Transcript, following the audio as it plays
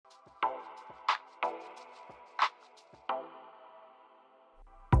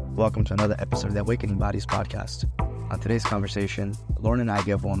Welcome to another episode of the Awakening Bodies podcast. On today's conversation, Lauren and I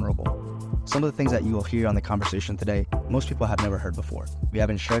get vulnerable. Some of the things that you will hear on the conversation today, most people have never heard before. We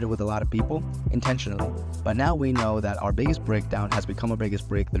haven't shared it with a lot of people intentionally, but now we know that our biggest breakdown has become our biggest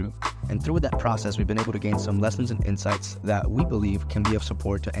breakthrough. And through that process, we've been able to gain some lessons and insights that we believe can be of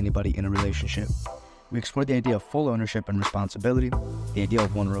support to anybody in a relationship. We explored the idea of full ownership and responsibility, the idea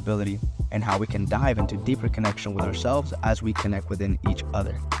of vulnerability, and how we can dive into deeper connection with ourselves as we connect within each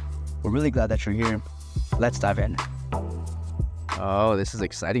other. We're really glad that you're here. Let's dive in. Oh, this is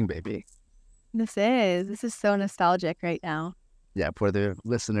exciting, baby. This is so nostalgic right now. Yeah, for the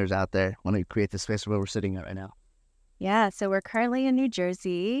listeners out there, I want to create the space where we're sitting at right now. Yeah, so we're currently in New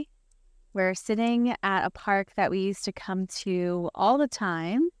Jersey. We're sitting at a park that we used to come to all the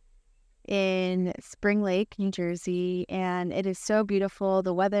time in Spring Lake, New Jersey, and it is so beautiful.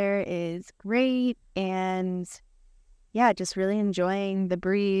 The weather is great, and yeah, just really enjoying the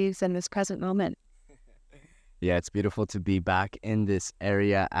breeze and this present moment. Yeah, it's beautiful to be back in this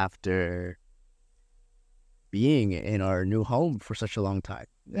area after being in our new home for such a long time.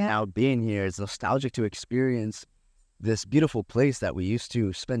 Yeah. Now being here is nostalgic to experience this beautiful place that we used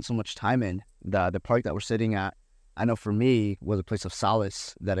to spend so much time in. The park that we're sitting at, I know for me, was a place of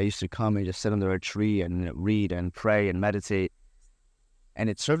solace that I used to come and just sit under a tree and read and pray and meditate. And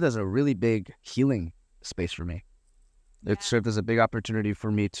it served as a really big healing space for me. Yeah. It served as a big opportunity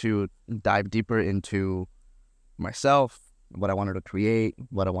for me to dive deeper into myself, what I wanted to create,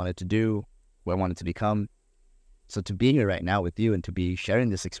 what I wanted to do, what I wanted to become. So to be here right now with you and to be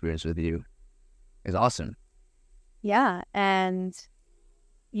sharing this experience with you is awesome. Yeah, and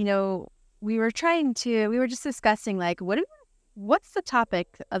you know, we were just discussing like what's the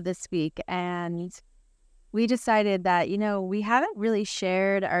topic of this week, and we decided that, we haven't really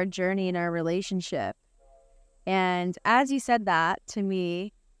shared our journey in our relationship. And as you said that to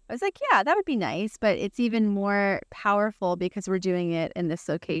me, I was like, yeah, that would be nice, but it's even more powerful because we're doing it in this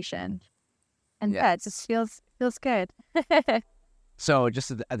location. And yeah, it just feels good. So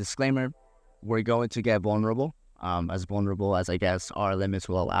just a disclaimer, we're going to get vulnerable as I guess our limits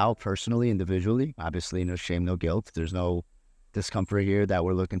will allow personally, individually. Obviously, no shame, no guilt. There's no discomfort here that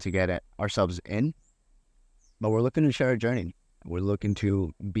we're looking to get ourselves in, but we're looking to share a journey. We're looking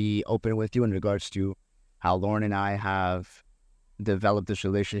to be open with you in regards to how Lauren and I have developed this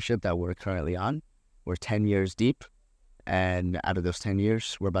relationship that we're currently on. We're 10 years deep, and out of those 10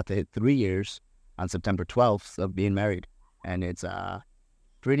 years, we're about to hit 3 years on September 12th of being married. And it's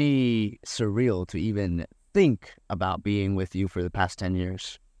pretty surreal to even think about being with you for the past 10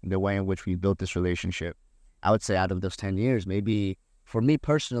 years, the way in which we built this relationship. I would say out of those 10 years, maybe for me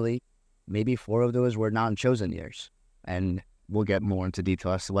personally, maybe 4 of those were non-chosen years. And we'll get more into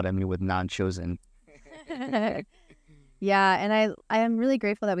detail as to what I mean with non-chosen. Yeah, and I am really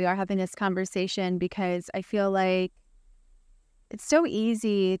grateful that we are having this conversation, because I feel like it's so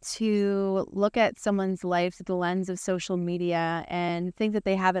easy to look at someone's life through the lens of social media and think that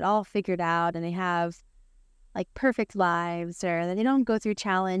they have it all figured out and they have like perfect lives, or that they don't go through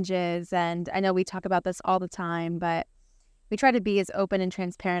challenges. And I know we talk about this all the time, but we try to be as open and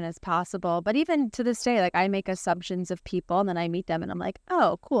transparent as possible. But even to this day, like I make assumptions of people, and then I meet them and I'm like,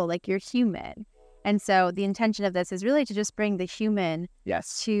 oh, cool, like you're human. And so the intention of this is really to just bring the human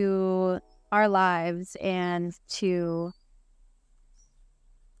to our lives and to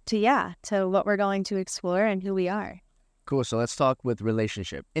what we're going to explore and who we are. Cool. So let's talk with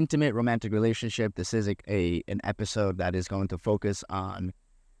relationship, intimate romantic relationship. This is an episode that is going to focus on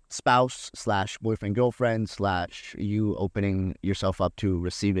spouse / boyfriend, girlfriend / you opening yourself up to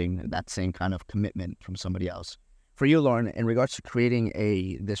receiving that same kind of commitment from somebody else. For you, Lauren, in regards to creating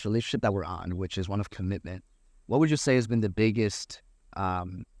this relationship that we're on, which is one of commitment, what would you say has been the biggest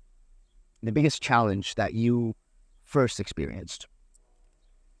challenge that you first experienced?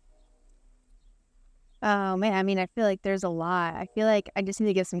 Oh man, I mean, I feel like there's a lot. I feel like I just need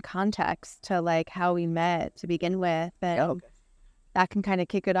to give some context to like how we met to begin with, and that can kind of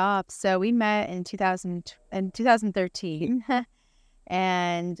kick it off. So we met in 2013,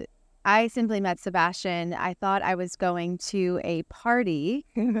 and I simply met Sebastian. I thought I was going to a party,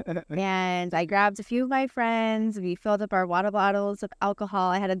 and I grabbed a few of my friends. We filled up our water bottles of alcohol.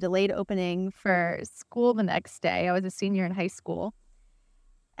 I had a delayed opening for school the next day. I was a senior in high school.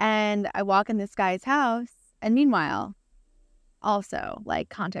 And I walk in this guy's house, and meanwhile, also like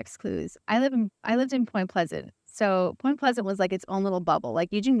context clues, I lived in Point Pleasant. So Point Pleasant was like its own little bubble.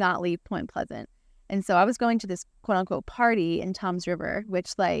 Like you do not leave Point Pleasant. And so I was going to this quote unquote party in Toms River,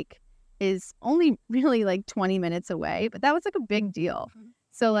 which like is only really like 20 minutes away, but that was like a big deal.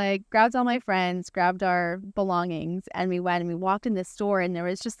 So like grabbed all my friends, grabbed our belongings, and we went and we walked in this store, and there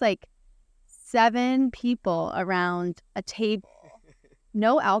was just like 7 people around a table,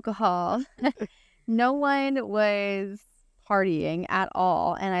 no alcohol, no one was partying at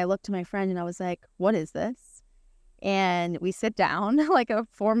all. And I looked to my friend and I was like, what is this? And we sit down like a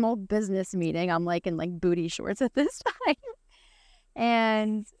formal business meeting. I'm like in like booty shorts at this time.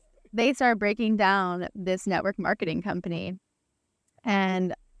 And they started breaking down this network marketing company.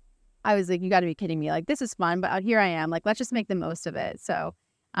 And I was like, you got to be kidding me. Like, this is fun, but here I am. Like, let's just make the most of it. So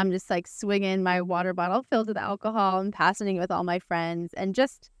I'm just like swinging my water bottle filled with alcohol and passing it with all my friends and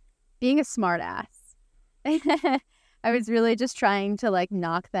just being a smart ass. I was really just trying to like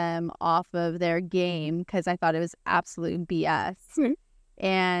knock them off of their game because I thought it was absolute BS.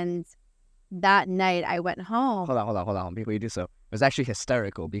 And that night I went home. Hold on. Before you do so, it was actually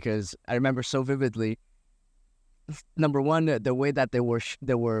hysterical because I remember so vividly. Number one, the way that they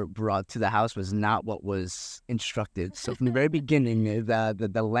were brought to the house was not what was instructed. So from the very beginning,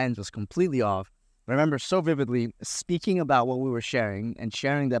 the lens was completely off. I remember so vividly speaking about what we were sharing and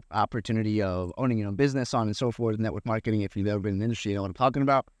sharing the opportunity of owning your own business, on and so forth, network marketing. If you've ever been in the industry, you know what I'm talking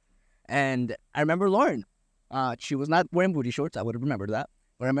about. And I remember Lauren. She was not wearing booty shorts. I would have remembered that.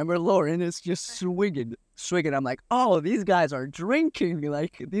 But I remember Lauren is just swigging. I'm like, oh, these guys are drinking.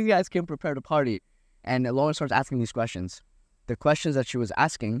 Like, these guys came prepared to party. And Lauren starts asking these questions. The questions that she was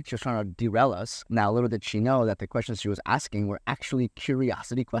asking, she was trying to derail us. Now, little did she know that the questions she was asking were actually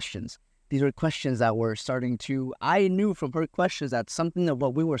curiosity questions. These were questions that were starting to, I knew from her questions that something of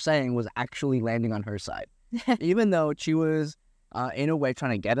what we were saying was actually landing on her side. Even though she was, in a way,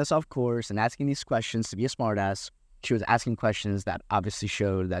 trying to get us off course and asking these questions to be a smartass, she was asking questions that obviously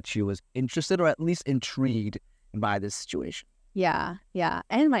showed that she was interested or at least intrigued by this situation. Yeah.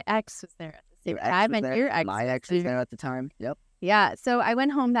 And my ex was there. Your ex was there at the time. Yep. Yeah. So I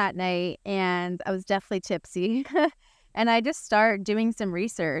went home that night and I was definitely tipsy. And I just start doing some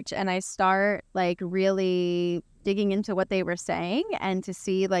research and I start like really digging into what they were saying and to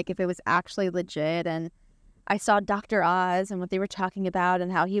see like if it was actually legit. And I saw Dr. Oz and what they were talking about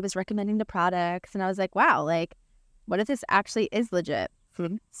and how he was recommending the products. And I was like, wow, like, what if this actually is legit?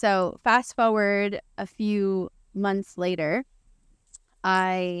 So fast forward a few months later,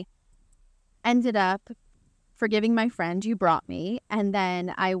 I ended up forgiving my friend who brought me. And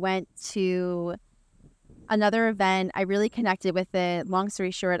then I went to another event. I really connected with it. Long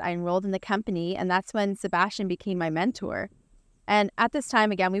story short, I enrolled in the company. And that's when Sebastian became my mentor. And at this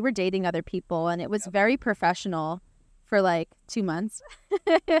time, again, we were dating other people. And it was very professional for like 2 months.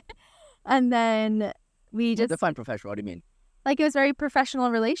 And then we just... Define professional. What do you mean? Like it was a very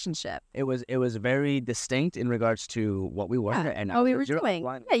professional relationship. It was very distinct in regards to what we were and we were doing.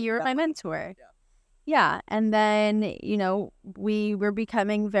 Yeah, you were my mentor. Yeah. And then, you know, we were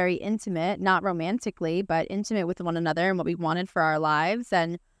becoming very intimate, not romantically, but intimate with one another and what we wanted for our lives.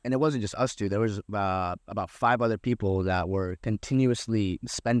 And it wasn't just us two. There was about 5 other people that were continuously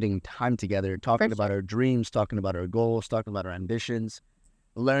spending time together, talking about our dreams, talking about our goals, talking about our ambitions,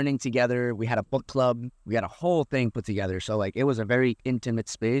 learning together. We had a book club. We had a whole thing put together. So like it was a very intimate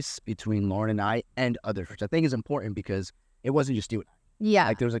space between Lauren and I and others, which I think is important because it wasn't just you and I. Yeah.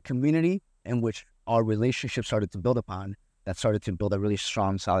 Like there was a community in which our relationship started to build upon that started to build a really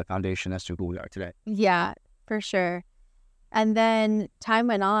strong, solid foundation as to who we are today. Yeah, for sure. And then time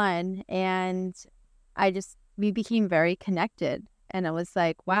went on and we became very connected. And it was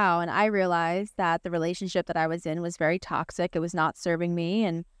like, wow. And I realized that the relationship that I was in was very toxic. It was not serving me.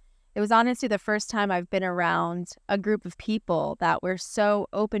 And it was honestly the first time I've been around a group of people that were so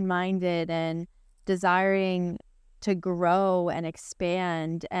open-minded and desiring to grow and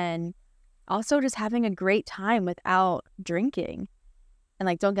expand and also just having a great time without drinking. And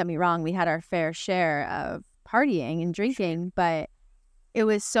like, don't get me wrong, we had our fair share of partying and drinking, but it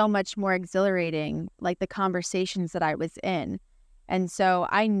was so much more exhilarating, like the conversations that I was in. And so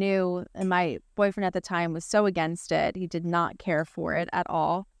I knew, and my boyfriend at the time was so against it. He did not care for it at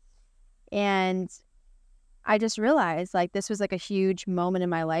all. And I just realized like this was like a huge moment in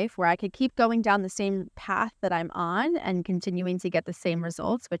my life where I could keep going down the same path that I'm on and continuing to get the same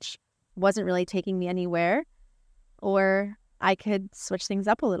results, which wasn't really taking me anywhere, or I could switch things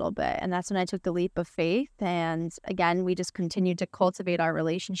up a little bit. And that's when I took the leap of faith. And again, we just continued to cultivate our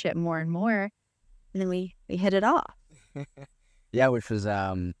relationship more and more. And then we hit it off. Yeah, which was,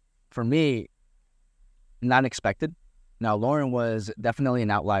 for me, not expected. Now, Lauren was definitely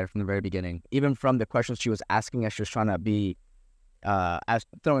an outlier from the very beginning. Even from the questions she was asking as she was trying to be, as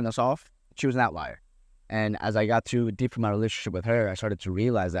throwing us off, she was an outlier. And as I got too deep in my relationship with her, I started to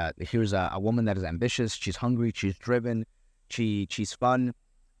realize that here's a woman that is ambitious, she's hungry, she's driven, she's fun,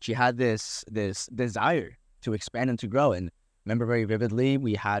 she had this desire to expand and to grow. And remember very vividly,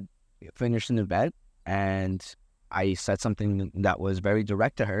 we had finished an event, and I said something that was very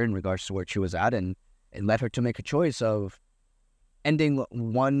direct to her in regards to where she was at, and it led her to make a choice of ending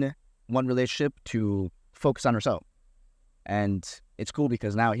one relationship to focus on herself. And it's cool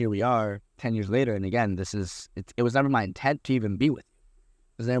because now here we are 10 years later, and again, it was never my intent to even be with you.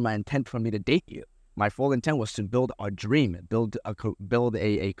 It was never my intent for me to date you. My full intent was to build our dream, build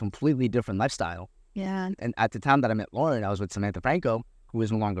a completely different lifestyle. Yeah. And at the time that I met Lauren, I was with Samantha Franco, who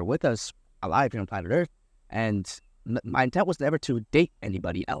is no longer with us, alive here on planet Earth. And my intent was never to date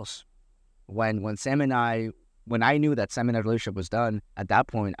anybody else. When I knew that Sam and I's relationship was done, at that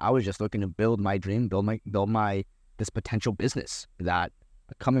point, I was just looking to build my dream, build my this potential business that,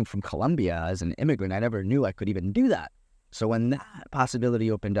 coming from Colombia as an immigrant, I never knew I could even do that. So when that possibility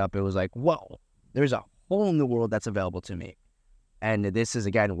opened up, it was like, whoa, there's a whole new world that's available to me. And this is,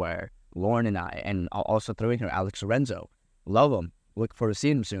 again, where Lauren and I, and I'll also throw in here Alex Lorenzo, love him, look forward to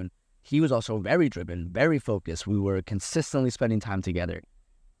seeing him soon. He was also very driven, very focused. We were consistently spending time together.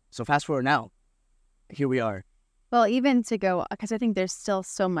 So fast forward now, here we are. Well, even to go, because I think there's still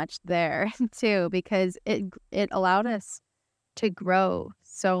so much there too, because it allowed us to grow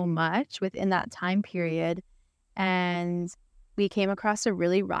so much within that time period. And we came across a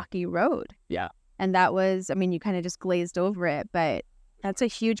really rocky road. Yeah. And that was, I mean, you kind of just glazed over it, but that's a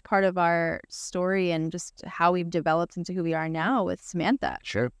huge part of our story and just how we've developed into who we are now with Samantha.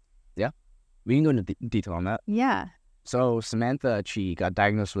 Sure. Yeah. We can go into detail on that. Yeah. So Samantha, she got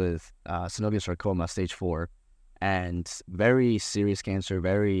diagnosed with synovial sarcoma, stage 4, and very serious cancer,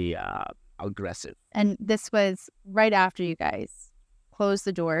 very aggressive. And this was right after you guys closed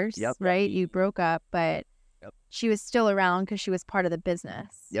the doors, Yep. right? You broke up, but Yep. she was still around because she was part of the business.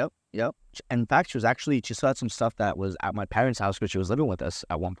 Yep. In fact, she still had some stuff that was at my parents' house because she was living with us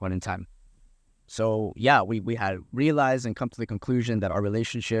at one point in time. So yeah, we had realized and come to the conclusion that our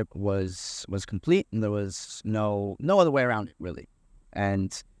relationship was complete, and there was no other way around it, really.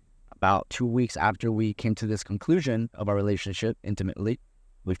 And about 2 weeks after we came to this conclusion of our relationship intimately,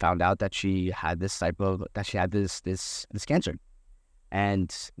 we found out that she had this cancer.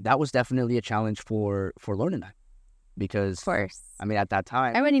 And that was definitely a challenge for Lauren and I, because, Of course. I mean, at that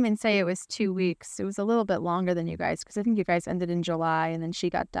time, I wouldn't even say it was 2 weeks. It was a little bit longer than you guys, because I think you guys ended in July, and then she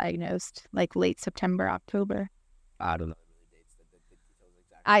got diagnosed like late September, October. I don't know the dates, the details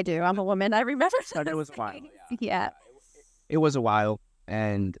exactly. I do. I'm a woman. I remember. But it was a while. Yeah. It was a while.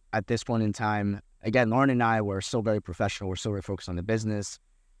 And at this point in time, again, Lauren and I were still very professional. We're still very focused on the business.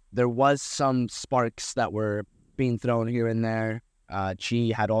 There was some sparks that were being thrown here and there.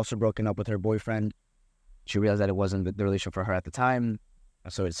 She had also broken up with her boyfriend. She realized that it wasn't the relationship for her at the time.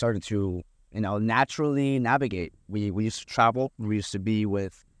 So it started to, naturally navigate. We used to travel. We used to be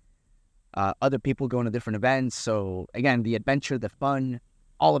with other people going to different events. So again, the adventure, the fun,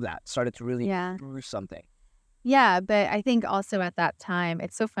 all of that started to really do something. Yeah, but I think also at that time,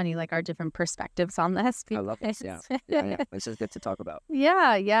 it's so funny, like our different perspectives on this. I love this. Yeah. This is good to talk about.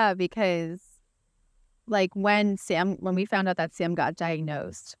 Yeah, because like when we found out that Sam got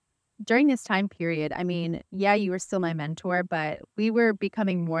diagnosed, during this time period, I mean, yeah, you were still my mentor, but we were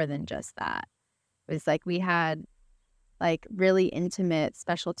becoming more than just that. It was like we had like really intimate,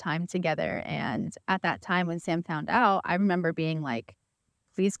 special time together. And at that time when Sam found out, I remember being like,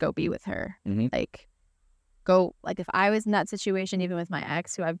 please go be with her. Mm-hmm. Like, go, like if I was in that situation, even with my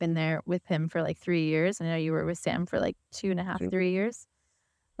ex, who I've been there with him for like 3 years, I know you were with Sam for like 2.5, 3 years.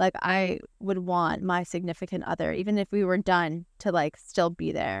 Like I would want my significant other, even if we were done, to like still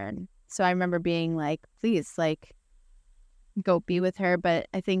be there. And so I remember being like, please, like, go be with her. But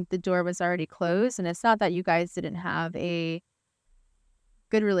I think the door was already closed. And it's not that you guys didn't have a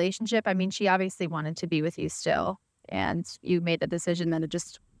good relationship. I mean, she obviously wanted to be with you still. And you made the decision that it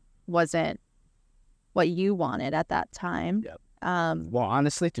just wasn't what you wanted at that time. Yep. Well,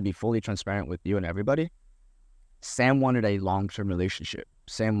 honestly, to be fully transparent with you and everybody, Sam wanted a long-term relationship.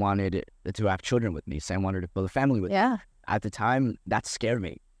 Sam wanted to have children with me. Sam wanted to build a family with me. At the time, that scared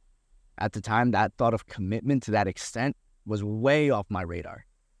me. At the time, that thought of commitment to that extent was way off my radar.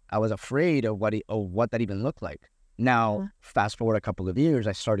 I was afraid of what that even looked like. Now, fast forward a couple of years,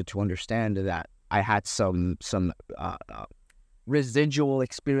 I started to understand that I had some residual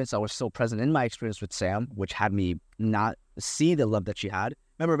experience that was still present in my experience with Sam, which had me not see the love that she had.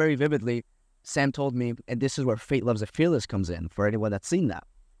 Remember very vividly, Sam told me, and this is where Fate Loves the Fearless comes in, for anyone that's seen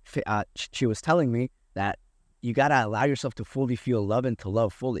that. She was telling me that you got to allow yourself to fully feel love and to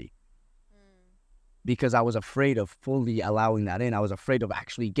love fully. Because I was afraid of fully allowing that in. I was afraid of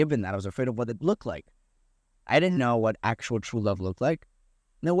actually giving that. I was afraid of what it looked like. I didn't know what actual true love looked like.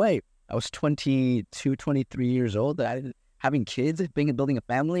 No way. I was 22, 23 years old. Having kids, building a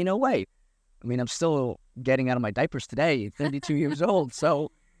family, no way. I mean, I'm still getting out of my diapers today, 32 years old.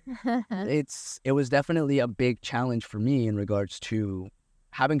 So it was definitely a big challenge for me in regards to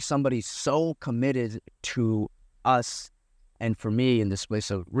having somebody so committed to us and for me in this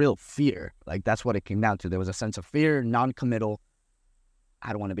place of real fear. Like, that's what it came down to. There was a sense of fear, non-committal.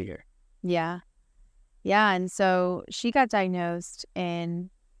 I don't want to be here. Yeah. Yeah. And so she got diagnosed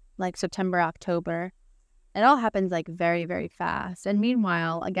in like September, October. It all happened like very, very fast. And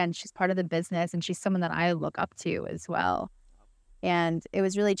meanwhile, again, she's part of the business and she's someone that I look up to as well. And it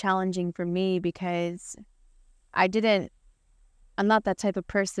was really challenging for me because I'm not that type of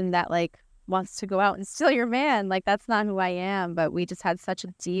person that like wants to go out and steal your man. Like, that's not who I am. But we just had such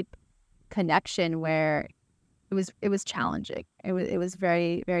a deep connection where it was challenging. It was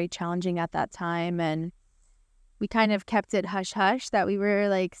very, very challenging at that time. And we kind of kept it hush hush that we were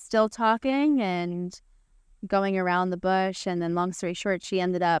like still talking and going around the bush. And then long story short, she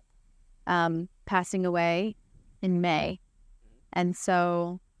ended up passing away in May. And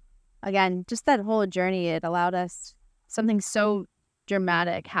so again, just that whole journey, it allowed us, something so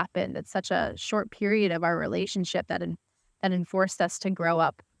dramatic happened at such a short period of our relationship that enforced us to grow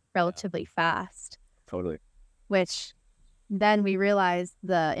up relatively fast. Totally. Which then we realized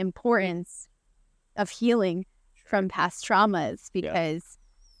the importance of healing from past traumas because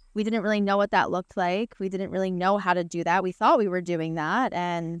we didn't really know what that looked like. We didn't really know how to do that. We thought we were doing that.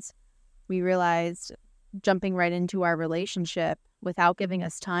 And we realized jumping right into our relationship without giving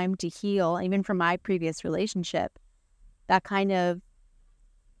us time to heal, even from my previous relationship, that kind of,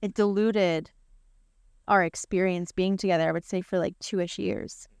 it diluted our experience being together, I would say, for like 2-ish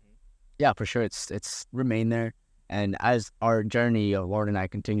years. Yeah, for sure. It's remained there. And as our journey, Lauren and I,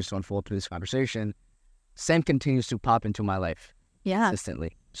 continues to unfold through this conversation, Sam continues to pop into my life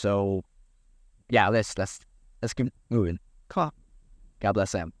consistently. So, yeah, let's keep moving. God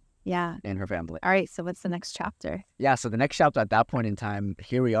bless Sam. Yeah. And her family. All right. So what's the next chapter? Yeah. So the next chapter at that point in time,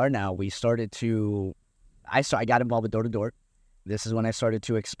 here we are now. I got involved with door to door. This is when I started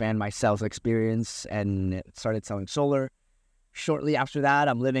to expand my sales experience and started selling solar. Shortly after that,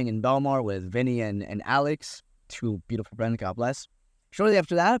 I'm living in Belmar with Vinny and Alex, two beautiful friends, God bless. Shortly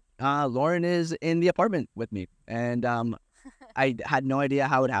after that, Lauren is in the apartment with me. And I had no idea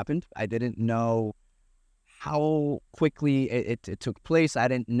how it happened. I didn't know how quickly it took place. I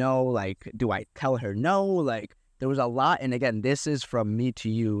didn't know, like, do I tell her no? Like, there was a lot. And again, this is from me to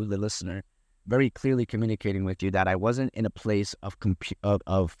you, the listener, very clearly communicating with you that I wasn't in a place of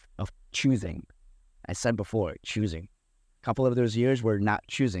choosing. I said before, choosing. A couple of those years were not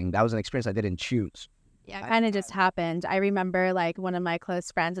choosing. That was an experience I didn't choose. Yeah, it kind of just happened. I remember, like, one of my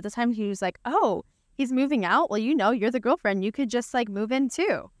close friends at the time, he was like, oh, he's moving out? Well, you're the girlfriend. You could just, like, move in,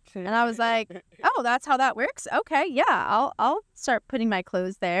 too. And I was like, oh, that's how that works? Okay, yeah, I'll start putting my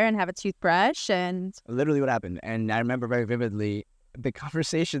clothes there and have a toothbrush. And literally what happened. And I remember very vividly the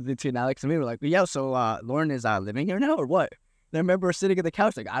conversation between Alex and me. We're like, yeah, so Lauren is living here now or what? And I remember sitting at the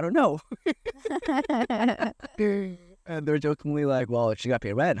couch like, I don't know. And they're jokingly like, well, she got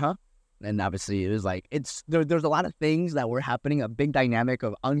paid rent, huh? And obviously it was like, there's a lot of things that were happening, a big dynamic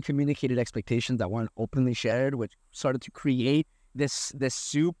of uncommunicated expectations that weren't openly shared, which started to create this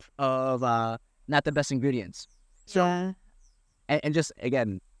soup of not the best ingredients. So, yeah. And just,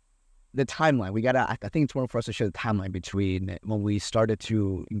 again, the timeline, I think it's important for us to share the timeline between when we started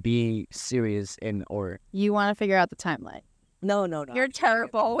to be serious You want to figure out the timeline. No. You're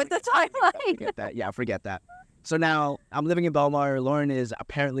terrible with the timeline. Forget that. Yeah, forget that. So now I'm living in Belmar. Lauren is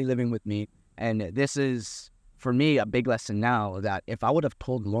apparently living with me. And this is, for me, a big lesson now that if I would have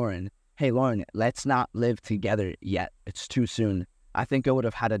told Lauren, hey, Lauren, let's not live together yet, it's too soon, I think I would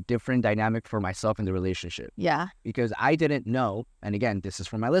have had a different dynamic for myself in the relationship. Yeah. Because I didn't know, and again, this is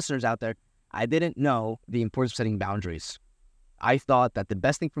for my listeners out there, I didn't know the importance of setting boundaries. I thought that the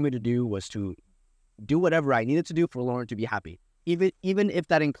best thing for me to do was to do whatever I needed to do for Lauren to be happy, even if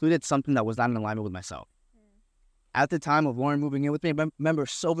that included something that was not in alignment with myself. At the time of Lauren moving in with me, I remember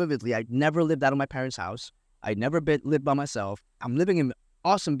so vividly, I'd never lived out of my parents' house. I'd never lived by myself. I'm living in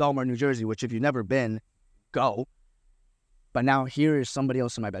awesome Belmar, New Jersey, which if you've never been, go. But now here is somebody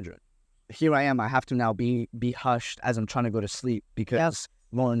else in my bedroom. Here I am. I have to now be hushed as I'm trying to go to sleep because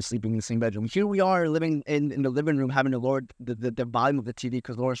Lauren's sleeping in the same bedroom. Here we are living in the living room, having to lower the volume of the TV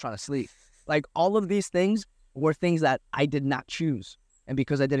because Lauren's trying to sleep. Like, all of these things were things that I did not choose. And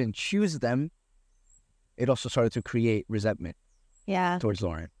because I didn't choose them, it also started to create resentment towards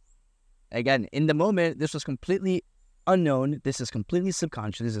Lauren. Again, in the moment, this was completely unknown. This is completely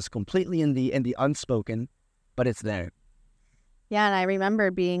subconscious. This is completely in the unspoken, but it's there. Yeah, and I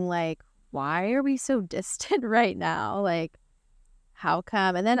remember being like, why are we so distant right now? Like, how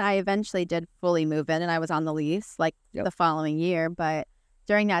come? And then I eventually did fully move in and I was on the lease like the following year. But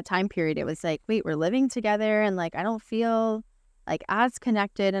during that time period, it was like, wait, we're living together and like I don't feel like as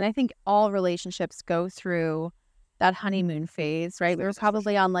connected. And I think all relationships go through that honeymoon phase, right? We were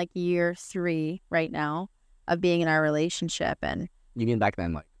probably on like year 3 right now of being in our relationship. And You mean back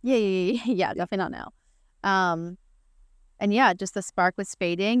then, like? yeah, definitely not now. And yeah, just the spark was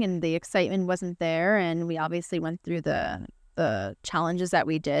fading and the excitement wasn't there. And we obviously went through the challenges that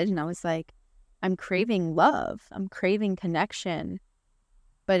we did. And I was like, I'm craving love. I'm craving connection.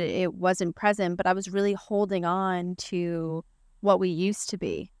 But it wasn't present. But I was really holding on to what we used to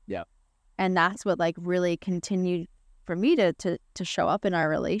be. Yeah. And that's what like really continued for me to show up in our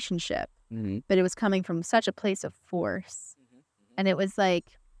relationship. Mm-hmm. But it was coming from such a place of force. And it was like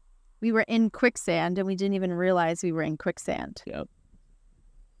we were in quicksand and we didn't even realize we were in quicksand.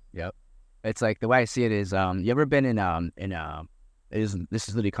 Yep. It's like the way I see it is, you ever been this is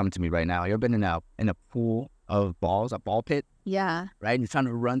literally coming to me right now. You ever been in a pool of balls, a ball pit? Yeah. Right? And you're trying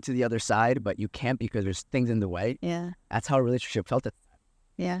to run to the other side, but you can't because there's things in the way. Yeah. That's how a relationship felt at the time.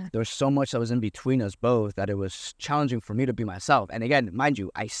 Yeah. There was so much that was in between us both that it was challenging for me to be myself. And again, mind you,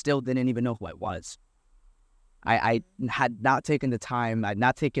 I still didn't even know who I was. I had not taken the time, I'd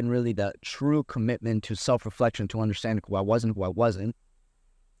not taken really the true commitment to self-reflection to understand who I was and who I wasn't.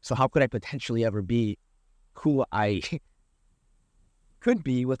 So how could I potentially ever be who I could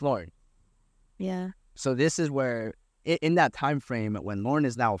be with Lauren? Yeah. So this is where, in that time frame, when Lauren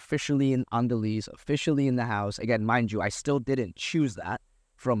is now officially on the lease, officially in the house, again, mind you, I still didn't choose that.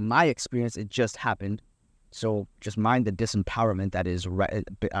 From my experience, it just happened. So just mind the disempowerment that is right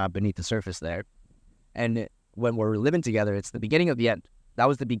beneath the surface there. And when we're living together, it's the beginning of the end. That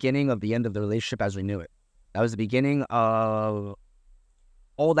was the beginning of the end of the relationship as we knew it. That was the beginning of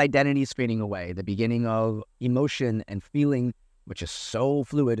old identities fading away, the beginning of emotion and feeling, which is so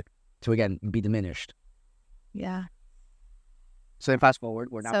fluid, to, again, be diminished. Yeah. So then fast forward,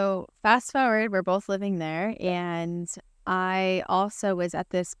 we're both living there, and I also was at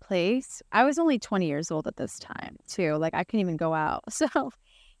this place. I was only 20 years old at this time, too. Like, I couldn't even go out. So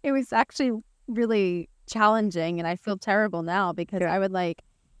it was actually really challenging, and I feel terrible now because I would like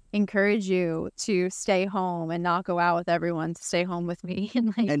encourage you to stay home and not go out with everyone, to stay home with me.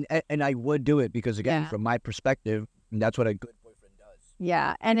 And like, and I would do it because, again, from my perspective, that's what a good boyfriend does.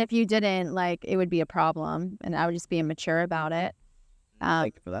 Yeah. And if you didn't, like, it would be a problem and I would just be immature about it.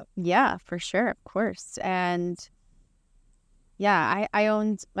 Thank you for that. Yeah, for sure. Of course. And yeah, I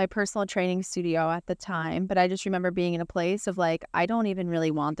owned my personal training studio at the time, but I just remember being in a place of like, I don't even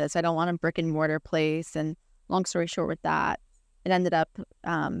really want this. I don't want a brick and mortar place. And long story short with that, it ended up,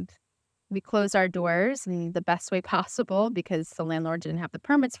 we closed our doors in the best way possible because the landlord didn't have the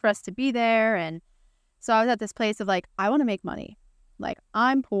permits for us to be there. And so I was at this place of like, I want to make money. Like,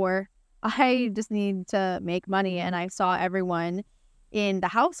 I'm poor. I just need to make money. And I saw everyone in the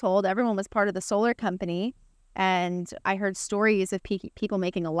household, everyone was part of the solar company. And I heard stories of people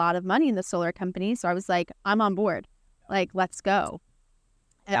making a lot of money in the solar company. So I was like, I'm on board. Like, let's go.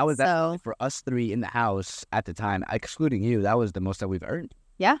 And that was for us three in the house at the time, excluding you. That was the most that we've earned.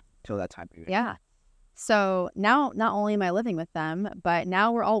 Yeah. Till that time period. Yeah. So now not only am I living with them, but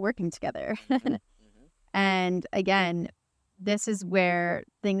now we're all working together. And again, this is where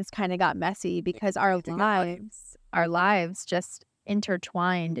things kind of got messy because our lives just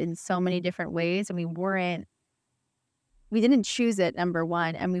intertwined in so many different ways, and we didn't choose it, number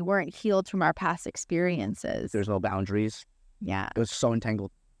one, and we weren't healed from our past experiences. There's no boundaries. Yeah. It was so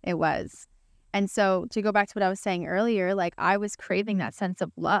entangled. It was. And so to go back to what I was saying earlier, like, I was craving that sense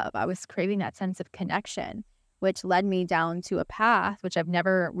of love. I was craving that sense of connection, which led me down to a path, which I've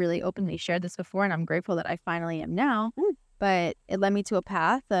never really openly shared this before, and I'm grateful that I finally am now. But it led me to a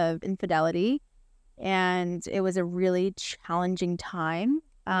path of infidelity, and it was a really challenging time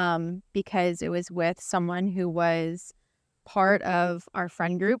because it was with someone who was part of our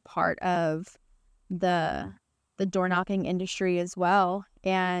friend group, part of the door knocking industry as well.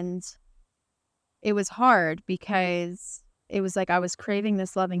 And it was hard because it was like I was craving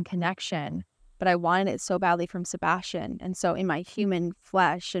this loving connection, but I wanted it so badly from Sebastian. And so in my human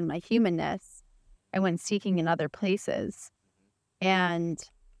flesh and my humanness, I went seeking in other places. And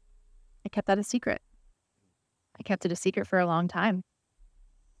I kept that a secret. I kept it a secret for a long time.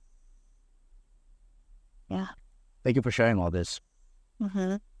 Yeah. Thank you for sharing all this.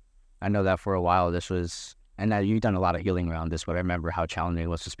 Mm-hmm. I know that for a while this was, and now you've done a lot of healing around this, but I remember how challenging it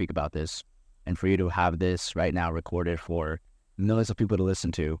was to speak about this. And for you to have this right now recorded for millions of people to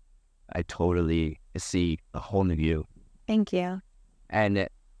listen to, I totally see a whole new you. Thank you. And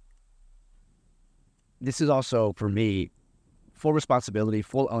this is also, for me, full responsibility,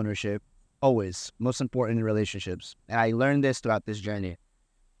 full ownership, always most important in relationships. And I learned this throughout this journey.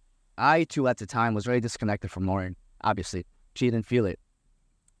 I, too, at the time, was very disconnected from Lauren. Obviously, she didn't feel it.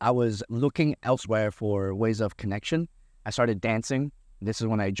 I was looking elsewhere for ways of connection. I started dancing. This is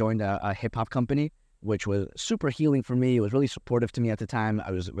when I joined a hip-hop company, which was super healing for me. It was really supportive to me at the time.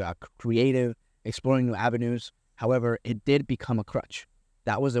 I was creative, exploring new avenues. However, it did become a crutch.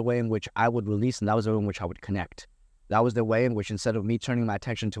 That was the way in which I would release, and that was the way in which I would connect. That was the way in which, instead of me turning my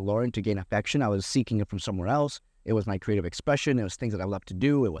attention to Lauren to gain affection, I was seeking it from somewhere else. It was my creative expression. It was things that I loved to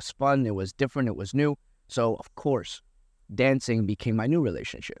do. It was fun. It was different. It was new. So, of course, dancing became my new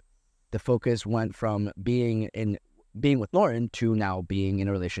relationship. The focus went from being with Lauren to now being in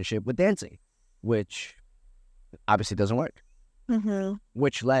a relationship with dancing, which obviously doesn't work. Mm-hmm.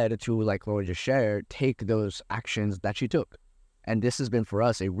 Which led to, like Lauren just shared, take those actions that she took. And this has been for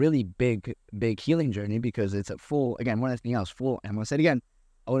us a really big healing journey, because it's a full, again, more than anything else, full, and I'm going to say it again,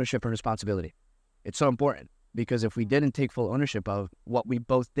 ownership and responsibility. It's so important, because if we didn't take full ownership of what we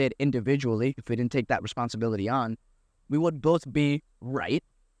both did individually, if we didn't take that responsibility on, we would both be right.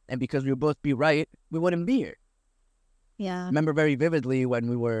 And because we would both be right, we wouldn't be here. Yeah. I remember very vividly when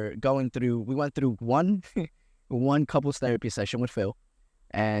we went through one couples therapy session with Phil,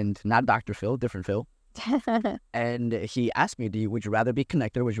 and not Dr. Phil, different Phil. And he asked me, would you rather be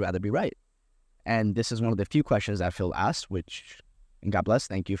connected or would you rather be right? And this is one of the few questions that Phil asked, which, and God bless,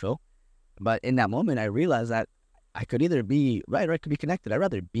 thank you, Phil. But in that moment, I realized that I could either be right or I could be connected. I'd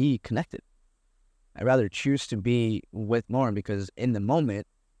rather be connected. I'd rather choose to be with Lauren, because in the moment,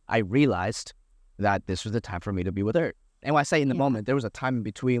 I realized that this was the time for me to be with her. And when I say in the moment, there was a time in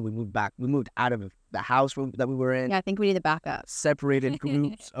between. We moved out of the house that we were in. Yeah, I think we need to back up. Separated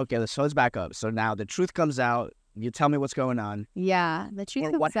groups. Okay, so let's back up. So now the truth comes out. You tell me what's going on. Yeah, the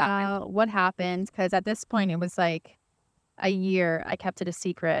truth comes out. What happened? Because at this point, it was like a year. I kept it a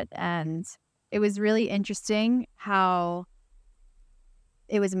secret. And it was really interesting how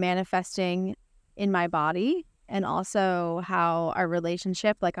it was manifesting in my body, and also how our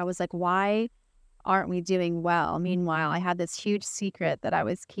relationship, like I was like, why aren't we doing well? Meanwhile, I had this huge secret that I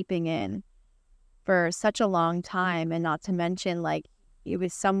was keeping in for such a long time. And not to mention, like, it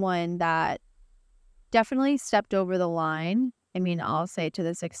was someone that definitely stepped over the line. I mean, I'll say to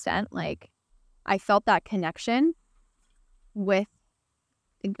this extent, like, I felt that connection with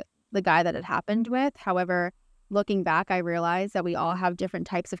the guy that it happened with. However, looking back, I realized that we all have different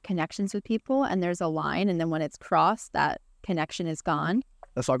types of connections with people, and there's a line, and then when it's crossed, that connection is gone.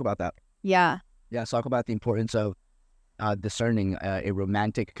 Let's talk about that. Yeah. Yeah, let's talk about the importance of discerning a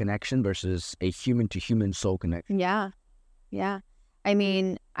romantic connection versus a human-to-human soul connection. Yeah. Yeah. I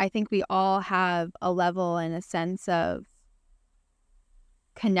mean, I think we all have a level and a sense of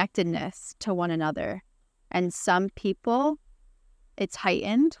connectedness to one another. And some people, it's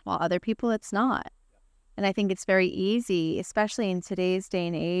heightened, while other people, it's not. And I think it's very easy, especially in today's day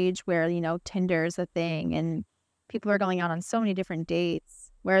and age where, Tinder is a thing and people are going out on so many different dates,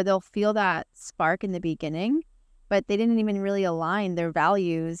 where they'll feel that spark in the beginning, but they didn't even really align their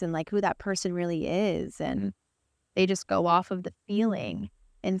values and like who that person really is. And they just go off of the feeling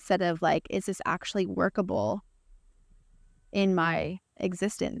instead of like, is this actually workable in my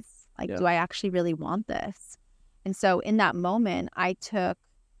existence? Like, do I actually really want this? And so in that moment, I took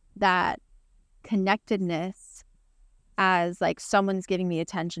that connectedness as like someone's giving me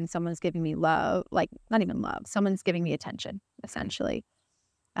attention, someone's giving me love, like not even love, someone's giving me attention, essentially.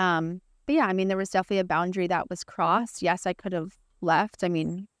 But yeah, I mean, there was definitely a boundary that was crossed. Yes, I could have left. I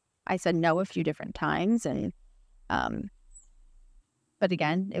mean, I said no a few different times, and but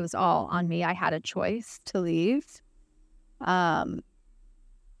again, it was all on me. I had a choice to leave. Yeah.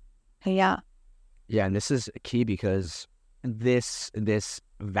 Yeah, and this is key because this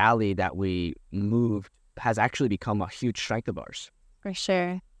valley that we moved has actually become a huge strength of ours. For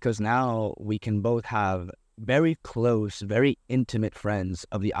sure. Because now we can both have very close, very intimate friends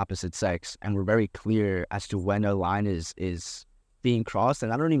of the opposite sex, and we're very clear as to when a line is being crossed.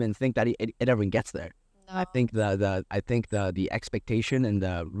 And I don't even think that it ever gets there. No. I think the expectation and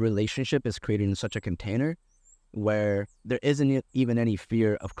the relationship is created in such a container where there isn't even any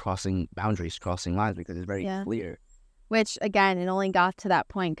fear of crossing boundaries, crossing lines, because it's very clear. Which, again, it only got to that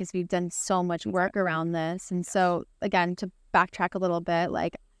point because we've done so much work around this. And so, again, to backtrack a little bit,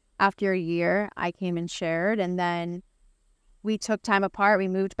 like after a year, I came and shared, and then we took time apart. We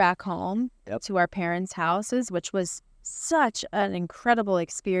moved back home to our parents' houses, which was such an incredible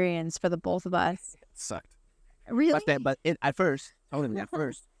experience for the both of us. It sucked. Really? At first,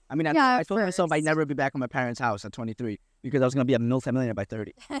 I told myself I'd never be back in my parents' house at 23. because I was going to be a multimillionaire by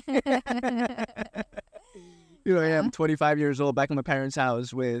 30. Here I am, 25 years old, back in my parents'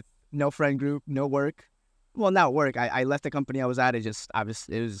 house with no friend group, no work. Well, not work. I left the company I was at. It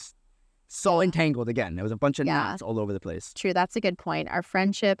was so entangled again. There was a bunch of knots all over the place. True. That's a good point. Our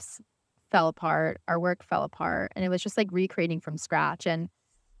friendships fell apart. Our work fell apart. And it was just like recreating from scratch. And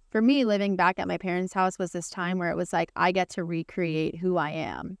for me, living back at my parents' house was this time where it was like, I get to recreate who I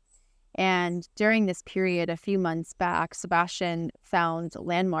am. And during this period, a few months back, Sebastian found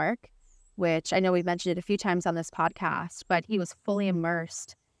Landmark, which I know we've mentioned it a few times on this podcast, but he was fully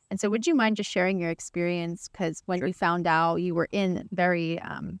immersed. And so would you mind just sharing your experience? Because when you found out, you were in very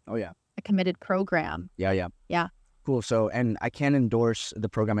a committed program. Yeah. Cool. So, and I can't endorse the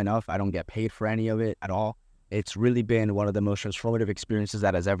program enough. I don't get paid for any of it at all. It's really been one of the most transformative experiences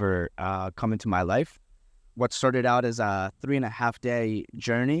that has ever come into my life. What started out as a 3.5-day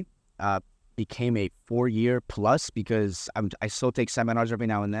journey became a 4-year plus, because I still take seminars every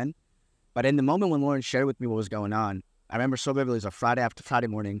now and then. But in the moment when Lauren shared with me what was going on, I remember so vividly. It was a Friday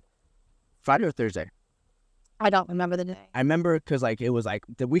morning, Friday or Thursday. I don't remember the day. I remember because it was like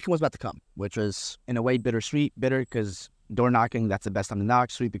the weekend was about to come, which was in a way bittersweet. Bitter because door knocking, that's the best time to knock.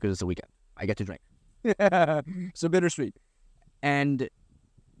 Sweet because it's the weekend. I get to drink. So bittersweet. And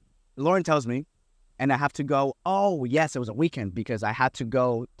Lauren tells me, and I have to go, oh, yes, it was a weekend, because I had to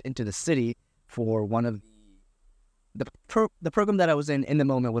go into the city for one of the program that I was in the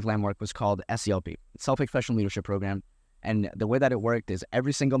moment with Landmark was called SELP, Self-Expression Leadership Program. And the way that it worked is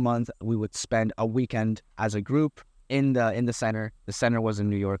every single month we would spend a weekend as a group in the center. The center was in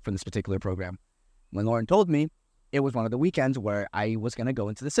New York for this particular program. When Lauren told me, it was one of the weekends where I was going to go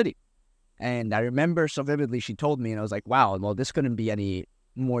into the city. And I remember so vividly she told me, and I was like, wow, well, this couldn't be any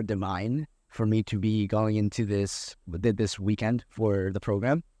more divine for me to be going into this weekend for the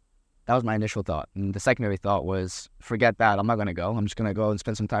program. That was my initial thought. And the secondary thought was, forget that. I'm not going to go. I'm just going to go and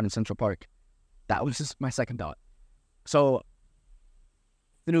spend some time in Central Park. That was just my second thought. So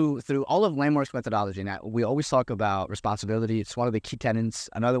through all of Landmark's methodology, now we always talk about responsibility. It's one of the key tenets.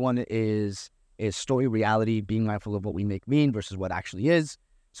 Another one is story reality, being mindful of what we make mean versus what actually is.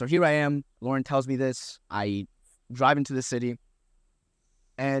 So here I am. Lauren tells me this. I drive into the city,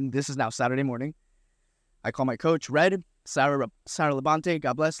 and this is now Saturday morning. I call my coach, Red, Sarah Labonte,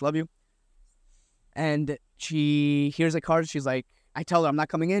 God bless, love you. And she hears the card. She's like, I tell her I'm not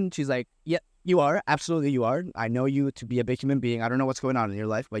coming in. She's like, yeah, you are. Absolutely, you are. I know you to be a big human being. I don't know what's going on in your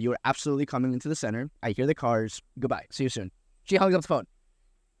life, but you are absolutely coming into the center. I hear the cars. Goodbye. See you soon. She hangs up the phone.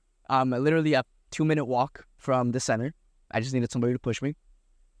 Literally a 2-minute walk from the center. I just needed somebody to push me.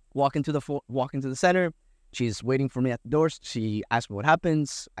 Walk into the center. She's waiting for me at the door. She asks me what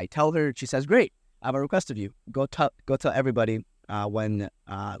happens. I tell her. She says, great. I have a request of you. Go tell everybody when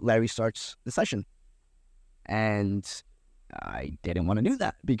Larry starts the session. And I didn't want to do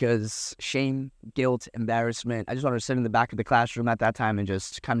that because shame, guilt, embarrassment. I just wanted to sit in the back of the classroom at that time and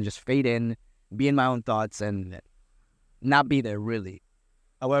just kind of just fade in, be in my own thoughts and not be there really.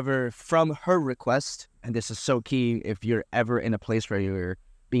 However, from her request, and this is so key if you're ever in a place where you're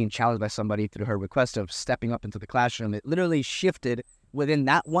being challenged by somebody, through her request of stepping up into the classroom, it literally shifted within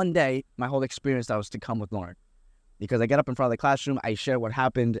that one day my whole experience that was to come with Lauren. Because I get up in front of the classroom, I share what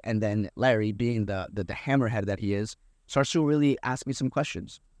happened, and then Larry, being the hammerhead that he is, starts to really ask me some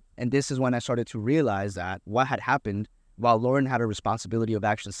questions. And this is when I started to realize that what had happened, while Lauren had a responsibility of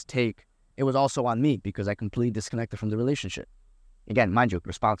actions to take, it was also on me because I completely disconnected from the relationship. Again, mind you,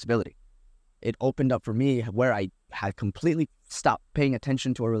 responsibility. It opened up for me where I had completely stopped paying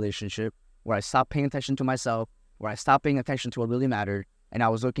attention to a relationship, where I stopped paying attention to myself, where I stopped paying attention to what really mattered, and I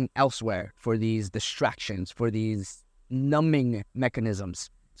was looking elsewhere for these distractions, for these numbing mechanisms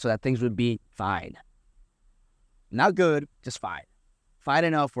so that things would be fine. Not good, just fine. Fine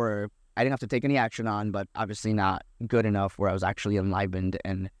enough where I didn't have to take any action on, but obviously not good enough where I was actually enlivened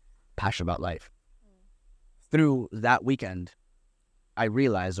and passionate about life. Through that weekend, I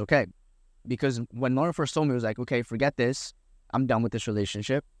realized, okay, because when Lauren first told me, it was like, okay, forget this. I'm done with this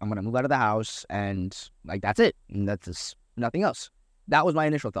relationship. I'm going to move out of the house and like, that's it. And that's just nothing else. That was my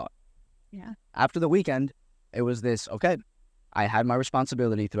initial thought. Yeah. After the weekend, it was this, okay, I had my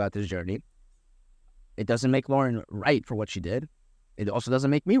responsibility throughout this journey. It doesn't make Lauren right for what she did. It also doesn't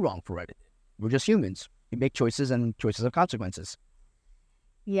make me wrong for what I did. We're just humans. We make choices and choices have consequences.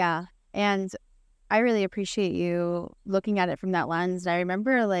 Yeah. And I really appreciate you looking at it from that lens. And I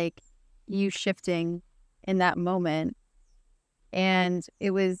remember like you shifting in that moment. And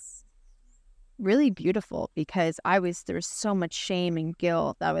it was really beautiful because there was so much shame and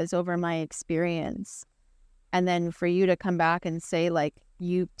guilt that was over my experience. And then for you to come back and say, like,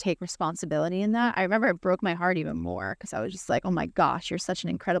 you take responsibility in that, I remember it broke my heart even more because I was just like, oh my gosh, you're such an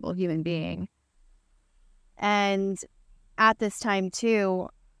incredible human being. And at this time too,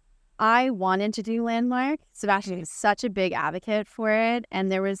 I wanted to do Landmark. Sebastian was such a big advocate for it.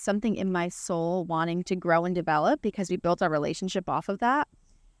 And there was something in my soul wanting to grow and develop because we built our relationship off of that.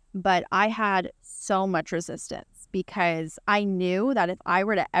 But I had so much resistance because I knew that if I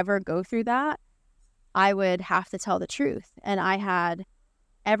were to ever go through that, I would have to tell the truth. And I had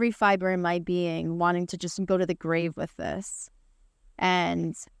every fiber in my being wanting to just go to the grave with this.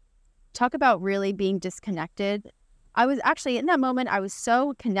 And talk about really being disconnected. I was actually, in that moment, I was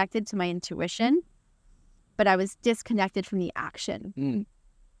so connected to my intuition, but I was disconnected from the action.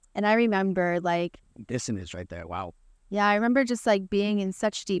 And I remember like... Dissonance right there. Wow. Yeah, I remember just like being in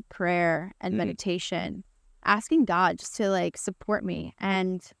such deep prayer and meditation, asking God just to like support me.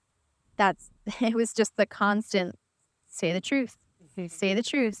 And it was just the constant, say the truth, say the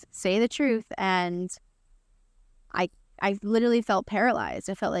truth, say the truth. And I literally felt paralyzed.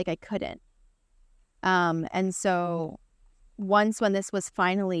 I felt like I couldn't. And so once when this was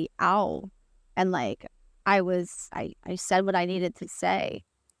finally out and like I said what I needed to say,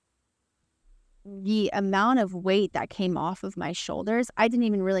 the amount of weight that came off of my shoulders, I didn't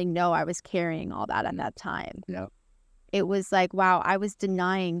even really know I was carrying all that at that time. Yeah. It was like, wow, I was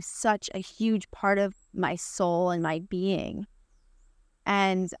denying such a huge part of my soul and my being.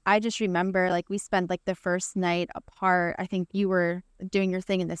 And I just remember like we spent like the first night apart. I think you were doing your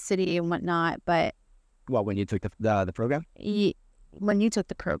thing in the city and whatnot, but... Well, when you took the program? When you took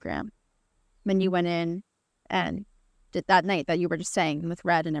the program, when you went in and did that night that you were just saying with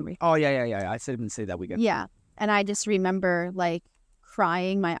Red and everything. Oh, yeah. I didn't say that weekend. Yeah. And I just remember like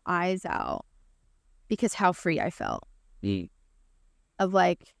crying my eyes out because how free I felt. Of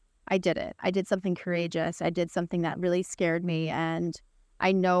like, I did it. I did something courageous. I did something that really scared me. And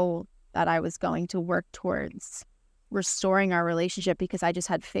I know that I was going to work towards restoring our relationship because I just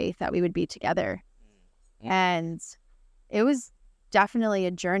had faith that we would be together. And it was definitely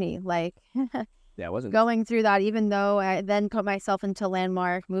a journey, like yeah, it wasn't going through that, even though I then put myself into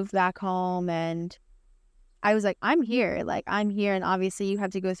Landmark, moved back home, and I was like, I'm here. And obviously you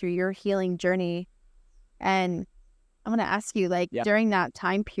have to go through your healing journey. And I'm going to ask you, like, during that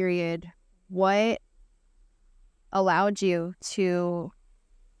time period, what allowed you to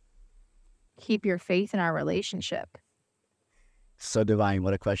keep your faith in our relationship? So divine.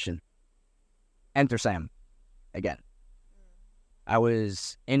 What a question. Enter Sam again. I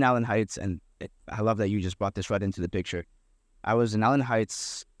was in Allen Heights, and I love that you just brought this right into the picture. I was in Allen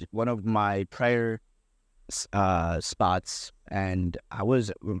Heights, one of my prayer spots, and I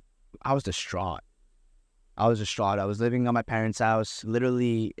was distraught. I was living on my parents' house,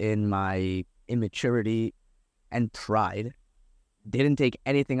 literally in my immaturity and pride. Didn't take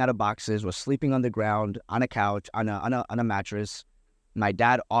anything out of boxes. Was sleeping on the ground, on a couch, on a mattress. My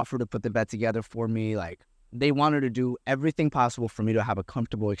dad offered to put the bed together for me. Like, they wanted to do everything possible for me to have a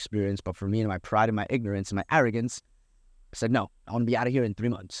comfortable experience. But for me and my pride and my ignorance and my arrogance, I said, no, I want to be out of here in 3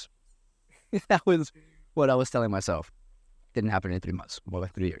 months. That was what I was telling myself. Didn't happen in 3 months, more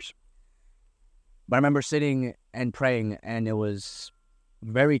like 3 years. But I remember sitting and praying, and it was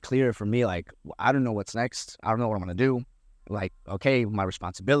very clear for me, like, I don't know what's next. I don't know what I'm going to do. Like, okay, my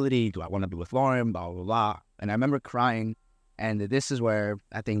responsibility. Do I want to be with Lauren? Blah, blah, blah. And I remember crying. And this is where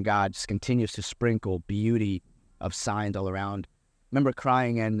I think God just continues to sprinkle beauty of signs all around. I remember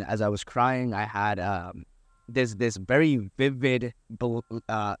crying, and as I was crying, I had this very vivid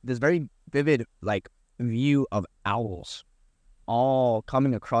like view of owls all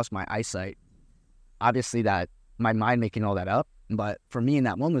coming across my eyesight. Obviously, that my mind making all that up, but for me in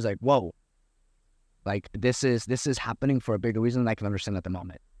that moment it was like, whoa, like this is happening for a bigger reason than I can understand at the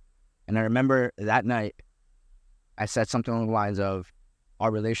moment. And I remember that night, I said something along the lines of,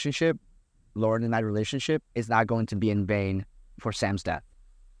 our relationship, Lauren and I relationship, is not going to be in vain for Sam's death.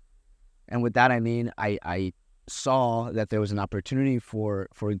 And with that, I mean, I saw that there was an opportunity for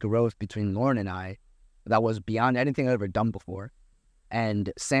growth between Lauren and I that was beyond anything I've ever done before.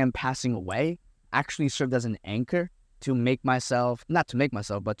 And Sam passing away actually served as an anchor to make myself, not to make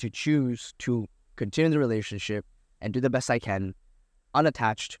myself, but to choose to continue the relationship and do the best I can,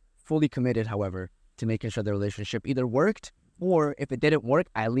 unattached, fully committed, however, to making sure the relationship either worked, or if it didn't work,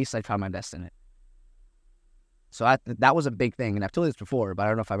 at least I found my best in it. So that was a big thing. And I've told you this before, but I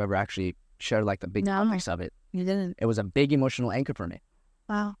don't know if I've ever actually shared like the big topics of it. You didn't. It was a big emotional anchor for me.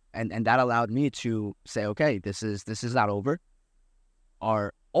 Wow. And that allowed me to say, okay, this is not over.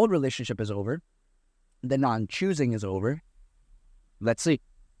 Our old relationship is over. The non-choosing is over. Let's see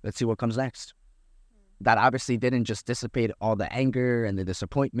what comes next. that obviously didn't just dissipate all the anger and the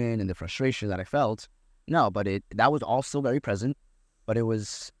disappointment and the frustration that I felt. No, but that was all still very present, but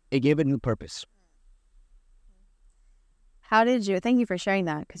it gave it new purpose. Thank you for sharing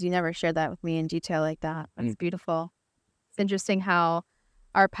that, because you never shared that with me in detail like that. That's beautiful. It's interesting how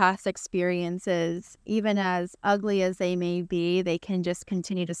our past experiences, even as ugly as they may be, they can just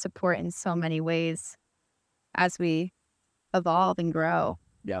continue to support in so many ways as we evolve and grow.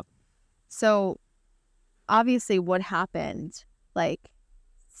 Yeah. So obviously what happened, like,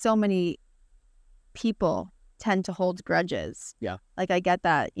 so many people tend to hold grudges. Yeah. Like, I get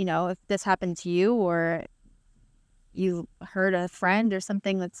that, if this happened to you, or you hurt a friend or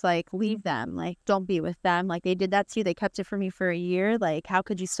something, that's like, leave them, like, don't be with them. Like, they did that to you, they kept it from you for a year, like, how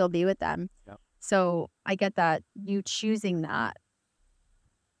could you still be with them? Yep. So I get that you choosing that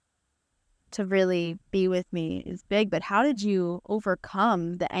to really be with me is big, but how did you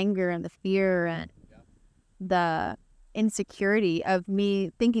overcome the anger and the fear and the insecurity of me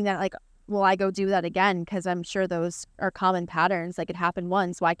thinking that, like, will I go do that again? Because I'm sure those are common patterns. Like, it happened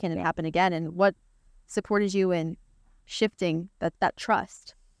once, why can't it happen again? And what supported you in shifting that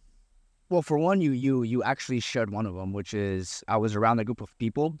trust? Well, for one, you actually shared one of them, which is I was around a group of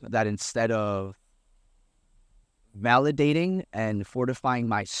people that, instead of validating and fortifying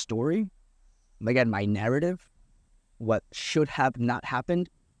my story, again, my narrative, what should have not happened,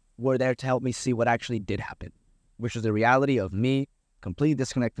 were there to help me see what actually did happen, which is the reality of me completely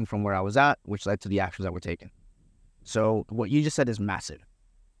disconnecting from where I was at, which led to the actions that were taken. So what you just said is massive,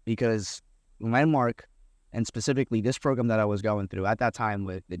 because my mark, and specifically this program that I was going through at that time,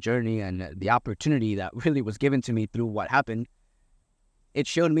 with the journey and the opportunity that really was given to me through what happened, it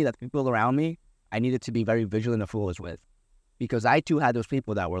showed me that the people around me, I needed to be very vigilant of who I was with, because I too had those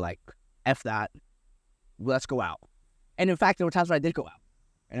people that were like, F that, let's go out. And in fact, there were times where I did go out,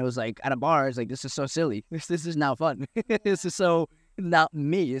 and it was like at a bar, it's like, this is so silly. This is not fun. This is so not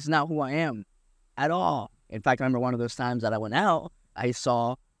me. It's not who I am at all. In fact, I remember one of those times that I went out, I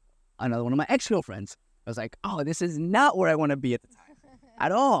saw another one of my ex-girlfriends. I was like, oh, this is not where I want to be at the time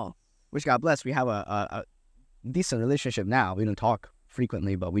at all. Which, God bless, we have a decent relationship now. We don't talk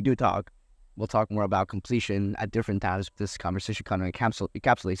frequently, but we do talk. We'll talk more about completion at different times. This conversation kind of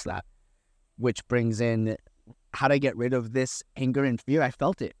encapsulates that, which brings in how to get rid of this anger and fear. I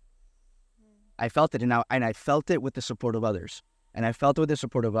felt it. I felt it, and I felt it with the support of others. And I felt it with the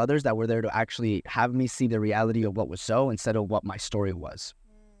support of others that were there to actually have me see the reality of what was so, instead of what my story was.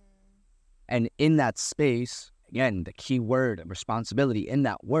 And in that space, again, the key word, responsibility, in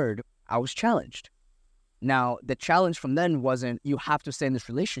that word, I was challenged. Now, the challenge from then wasn't, you have to stay in this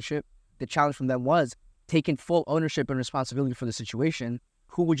relationship. The challenge from then was taking full ownership and responsibility for the situation.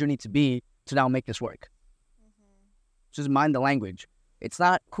 Who would you need to be to now make this work? Just mind the language. It's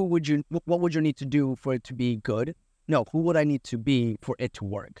not what would you need to do for it to be good? No, who would I need to be for it to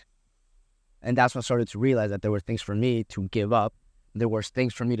work? And that's when I started to realize that there were things for me to give up. There were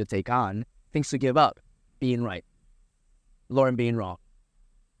things for me to take on, things to give up. Being right. Lauren being wrong.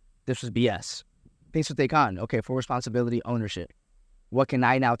 This was BS. Things to take on. Okay, full responsibility, ownership. What can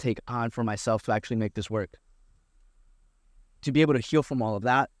I now take on for myself to actually make this work? To be able to heal from all of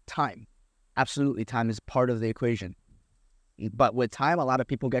that, time. Absolutely, time is part of the equation. But with time, a lot of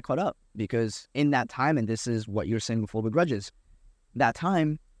people get caught up, because in that time, and this is what you're saying before with grudges, that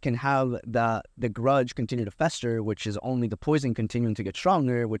time can have the grudge continue to fester, which is only the poison continuing to get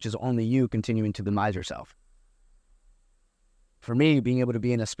stronger, which is only you continuing to demise yourself. For me, being able to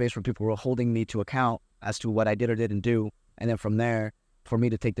be in a space where people were holding me to account as to what I did or didn't do, and then from there, for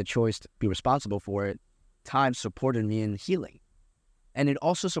me to take the choice to be responsible for it, time supported me in healing. And it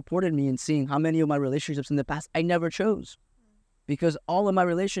also supported me in seeing how many of my relationships in the past I never chose. Because all of my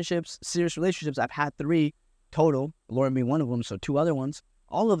relationships, serious relationships, I've had 3 total, Lauren being one of them, so 2 other ones,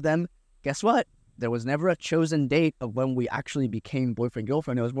 all of them, guess what? There was never a chosen date of when we actually became boyfriend,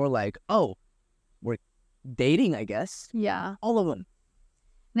 girlfriend. It was more like, oh, we're dating, I guess. Yeah. All of them.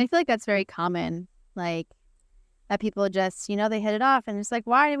 And I feel like that's very common, like, that people just, they hit it off and it's like,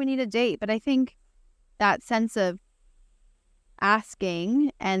 why do we need a date? But I think that sense of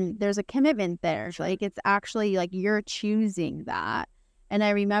asking, and there's a commitment there. Like, it's actually like you're choosing that. And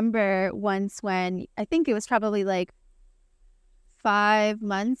I remember once when, I think it was probably like 5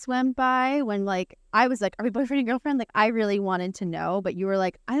 months went by, when like I was like, are we boyfriend and girlfriend? Like, I really wanted to know, but you were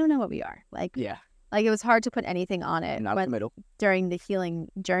like, I don't know what we are. Like, Yeah. Like, it was hard to put anything on it. Not in the middle. During the healing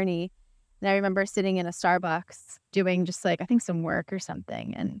journey. And I remember sitting in a Starbucks doing just like, I think some work or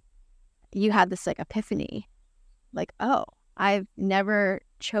something. And you had this like epiphany, like, oh, I've never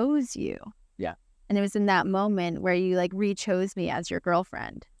chose you. Yeah. And it was in that moment where you like re-chose me as your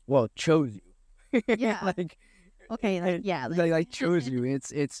girlfriend. Well, chose you. Yeah. Like, Okay. Like, yeah. they chose you.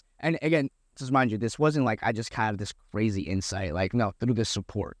 And again, just mind you, this wasn't like I just had this crazy insight. Like, no, through the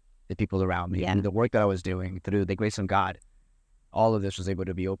support, the people around me, Yeah. through the work that I was doing, through the grace of God, all of this was able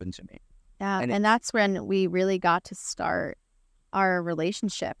to be open to me. Yeah. And And that's when we really got to start our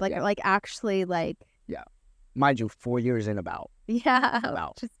relationship. Like, Yeah. like actually, like, mind you, 4 years in about. yeah,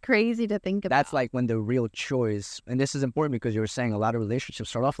 just crazy to think about. That's like when the real choice, and this is important because you were saying a lot of relationships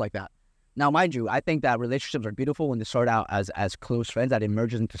start off like that. Now, mind you, I think that relationships are beautiful when they start out as close friends that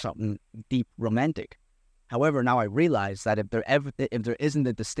emerges into something deep romantic. However, now I realize that if there isn't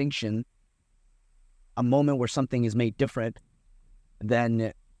a distinction, a moment where something is made different,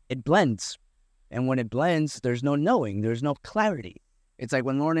 then it blends. And when it blends, there's no knowing, there's no clarity. It's like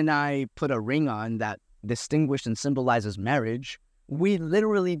when Lauren and I put a ring on that distinguished and symbolizes marriage, we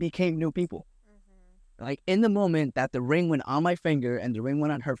literally became new people. Like in the moment that the ring went on my finger and the ring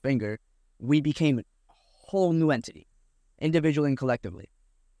went on her finger, we became a whole new entity, individually and collectively.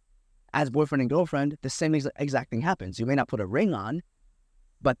 As boyfriend and girlfriend, the same exact thing happens. You may not put a ring on,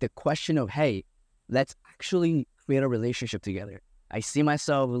 but the question of, hey, let's actually create a relationship together. I see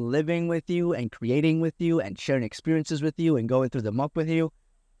myself living with you and creating with you and sharing experiences with you and going through the muck with you.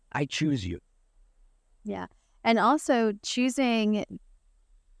 I choose you. Yeah. And also choosing,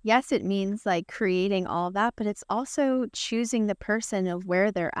 yes, it means like creating all of that, but it's also choosing the person of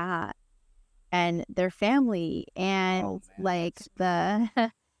where they're at and their family and like the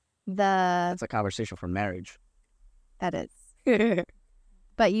That's a conversation for marriage. that is.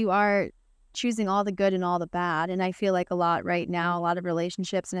 But you are choosing all the good and all the bad. And I feel like a lot right now, a lot of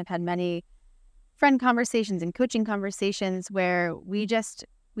relationships, and I've had many friend conversations and coaching conversations where we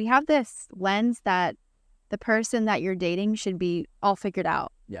have this lens that the person that you're dating should be all figured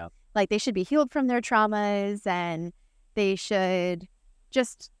out. Yeah. Like they should be healed from their traumas and they should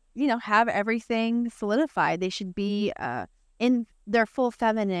just, have everything solidified. They should be in their full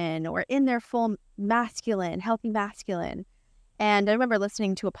feminine or in their full masculine, healthy masculine. And I remember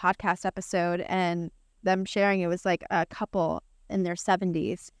listening to a podcast episode and them sharing, it was like a couple in their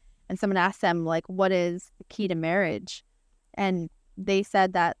 70s. And someone asked them, like, what is the key to marriage? And they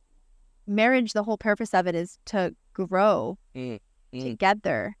said that marriage, the whole purpose of it is to grow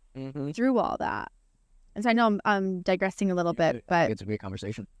together through all that. And so I know I'm digressing a little bit, but it's a great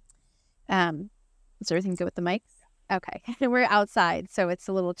conversation. Is everything good with the mics? Okay. We're outside, so it's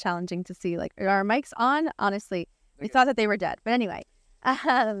a little challenging to see, like, are our mics on? Honestly, we thought that they were dead. But anyway.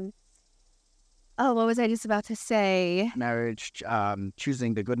 What was I just about to say? Marriage,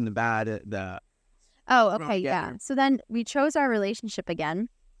 choosing the good and the bad, Okay, yeah. So then we chose our relationship again.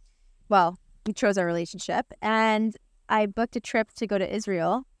 Well, we chose our relationship, and I booked a trip to go to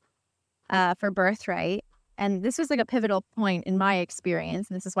Israel for birthright. And this was like a pivotal point in my experience,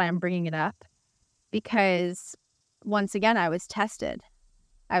 and this is why I'm bringing it up, because once again, I was tested.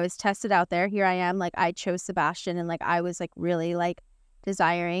 I was tested out there. Here I am, like I chose Sebastian, and like I was like really like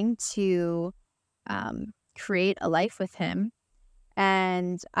desiring to create a life with him.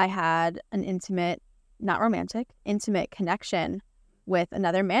 And I had an intimate, not romantic, intimate connection with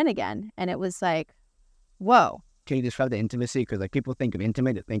another man again. And it was like, whoa. Can you describe the intimacy? Because like people think of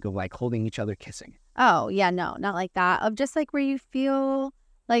intimate, they think of like holding each other, kissing. Oh, yeah, no, not like that. Of just like where you feel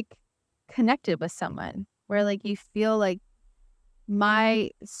like connected with someone, where like you feel like my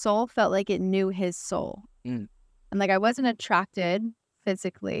soul felt like it knew his soul. And like I wasn't attracted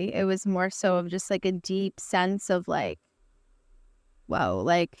physically. It was more so of just like a deep sense of like, whoa,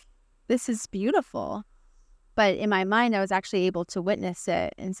 like this is beautiful. But in my mind, I was actually able to witness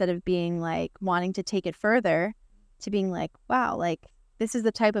it instead of being like wanting to take it further to being like, wow, like this is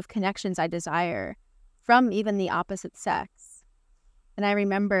the type of connections I desire from even the opposite sex. And I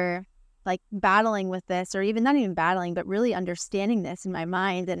remember like battling with this, or even not even battling, but really understanding this in my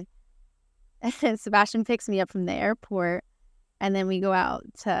mind. And Sebastian picks me up from the airport, and then we go out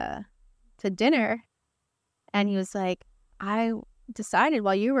to dinner. And he was like, I decided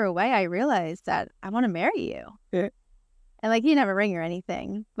while you were away, I realized that I want to marry you. Yeah. And like, he didn't have a ring or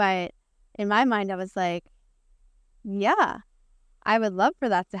anything, but in my mind, I was like, yeah, I would love for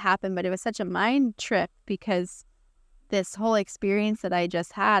that to happen. But it was such a mind trip because this whole experience that I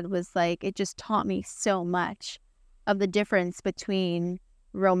just had was like, it just taught me so much of the difference between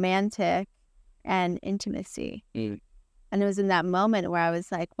romantic and intimacy. And it was in that moment where I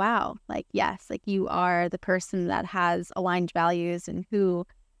was like, wow, like, yes, like you are the person that has aligned values and who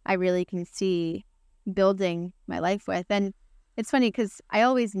I really can see building my life with. And it's funny because I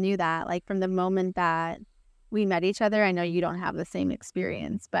always knew that, like from the moment that we met each other. I know you don't have the same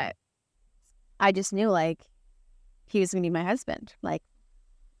experience, but I just knew like he was going to be my husband. Like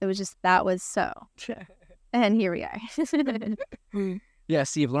It was just, that was so. And here we are. Yeah,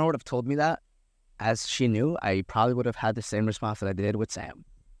 see, if Lauren would have told me that as she knew, I probably would have had the same response that I did with Sam.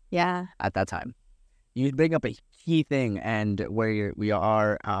 Yeah. At that time. You bring up a key thing, and we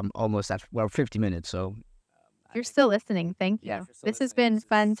are almost at, 50 minutes. So you're still listening. Thank you. Yeah, this has been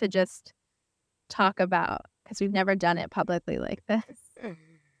fun to just talk about, because we've never done it publicly like this.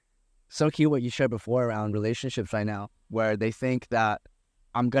 So key what you shared before around relationships right now, where they think that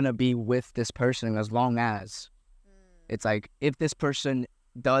I'm going to be with this person as long as. It's like, if this person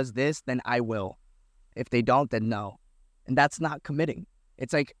does this, then I will. If they don't, then no. And that's not committing.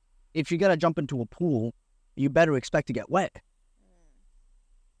 It's like, if you're going to jump into a pool, you better expect to get wet.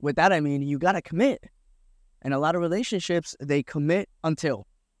 With that, I mean, you got to commit. And a lot of relationships, they commit until,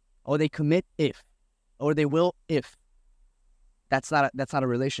 or they commit if, or they will if. That's not a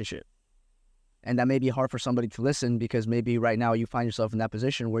relationship. And that may be hard for somebody to listen, because maybe right now you find yourself in that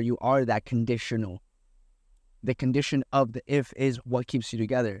position where you are that conditional. The condition of the if is what keeps you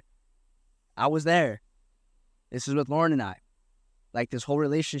together. I was there. This is with Lauren and I. Like, this whole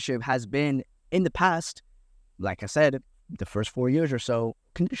relationship has been, in the past, like I said, the first 4 years or so,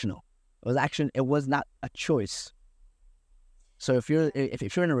 conditional. It was not a choice. So if you're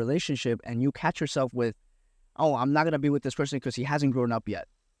in a relationship and you catch yourself with, oh, I'm not going to be with this person because he hasn't grown up yet.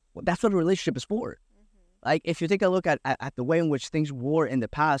 Well, that's what a relationship is for. Like, if you take a look at the way in which things were in the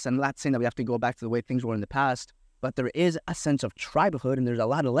past, I'm not saying that we have to go back to the way things were in the past, but there is a sense of tribehood, and there's a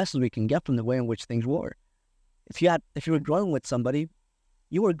lot of lessons we can get from the way in which things were. If you were growing with somebody,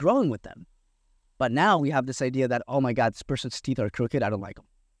 you were growing with them. But now we have this idea that, oh my God, this person's teeth are crooked, I don't like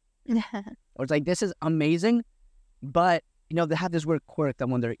them. Or it's like, this is amazing, but, they have this weird quirk that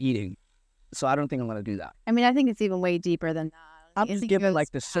when they're eating. So I don't think I'm going to do that. I mean, I think it's even way deeper than that. I'm just giving,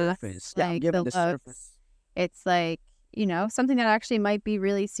 like, the surface. Yeah, I'm giving the surface. It's like, something that actually might be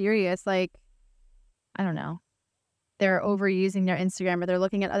really serious. Like, I don't know, they're overusing their Instagram, or they're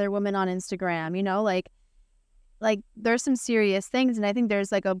looking at other women on Instagram, like there's some serious things. And I think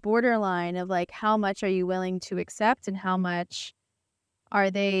there's like a borderline of like, how much are you willing to accept and how much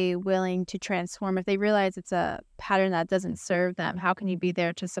are they willing to transform? If they realize it's a pattern that doesn't serve them, how can you be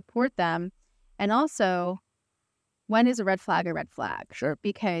there to support them? And also, when is a red flag a red flag? Sure.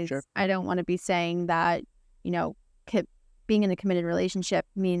 Because I don't want to be saying that, being in a committed relationship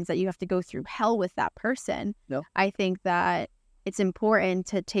means that you have to go through hell with that person. No. I think that it's important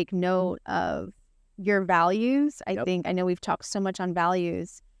to take note of your values. I know we've talked so much on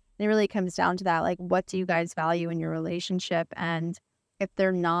values. And it really comes down to that. Like, what do you guys value in your relationship? And if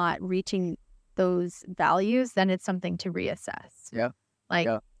they're not reaching those values, then it's something to reassess. Yeah. Like,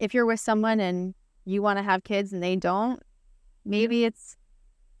 if you're with someone and you want to have kids and they don't, maybe it's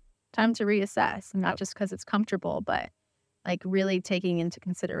time to reassess. Not just because it's comfortable, but like really taking into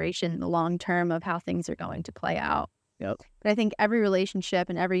consideration the long term of how things are going to play out. Yep. But I think every relationship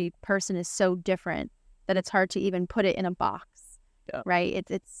and every person is so different that it's hard to even put it in a box, right?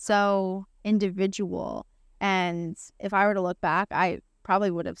 It's so individual. And if I were to look back, I probably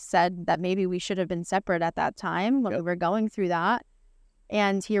would have said that maybe we should have been separate at that time when we were going through that.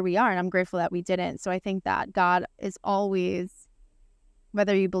 And here we are, and I'm grateful that we didn't. So I think that God is always,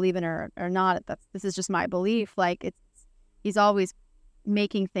 whether you believe in it or not, this is just my belief, like He's always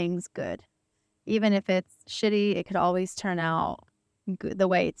making things good. Even if it's shitty, it could always turn out good, the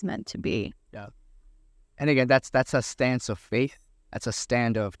way it's meant to be. Yeah. And again, that's a stance of faith. That's a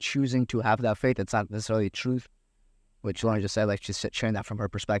stand of choosing to have that faith. It's not necessarily truth, which Lauren just said, like, she's sharing that from her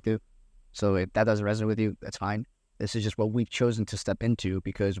perspective. So if that doesn't resonate with you, that's fine. This is just what we've chosen to step into,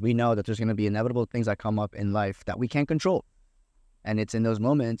 because we know that there's going to be inevitable things that come up in life that we can't control. And it's in those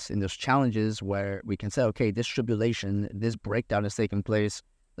moments, in those challenges, where we can say, okay, this tribulation, this breakdown is taking place.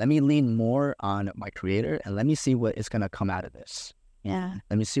 Let me lean more on my Creator, and let me see what is going to come out of this. Yeah.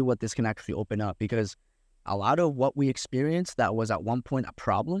 Let me see what this can actually open up, because a lot of what we experienced that was at one point a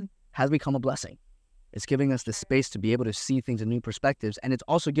problem has become a blessing. It's giving us the space to be able to see things in new perspectives, and it's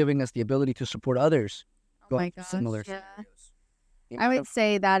also giving us the ability to support others. Oh my gosh, similar yeah. scenarios. I would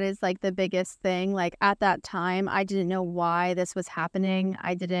say that is like the biggest thing. Like, at that time, I didn't know why this was happening.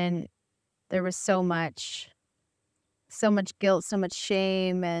 There was so much guilt, so much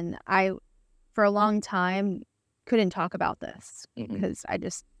shame. And I, for a long time, couldn't talk about this because I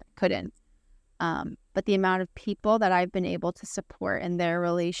just couldn't. But the amount of people that I've been able to support in their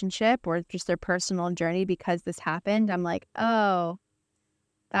relationship or just their personal journey because this happened, I'm like, oh,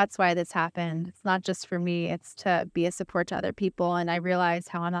 that's why this happened. It's not just for me. It's to be a support to other people. And I realize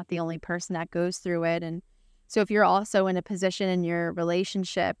how I'm not the only person that goes through it. And so if you're also in a position in your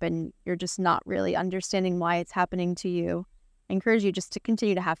relationship and you're just not really understanding why it's happening to you encourage you just to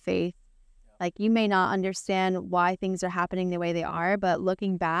continue to have faith. Like, you may not understand why things are happening the way they are, but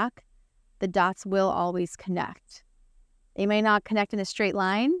looking back, the dots will always connect. They may not connect in a straight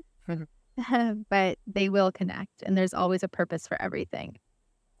line, but they will connect, and there's always a purpose for everything.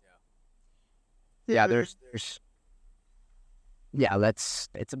 Yeah, it's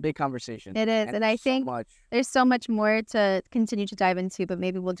a big conversation. It is, and I think there's so much more to continue to dive into, but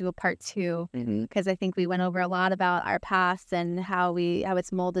maybe we'll do a part 2, because I think we went over a lot about our past and how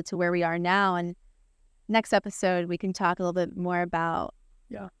it's molded to where we are now. And next episode, we can talk a little bit more about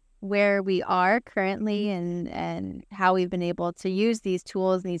where we are currently and how we've been able to use these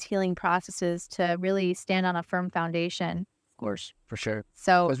tools and these healing processes to really stand on a firm foundation. Of course, for sure.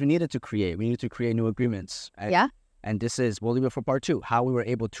 So, because we needed to create new agreements. And this is, we'll leave it for part 2, how we were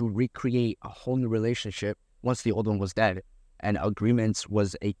able to recreate a whole new relationship once the old one was dead. And agreements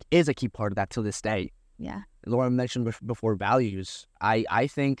is a key part of that till this day. Yeah. Laura mentioned before values. I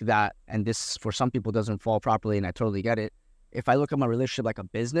think that, and this for some people doesn't fall properly, and I totally get it. If I look at my relationship like a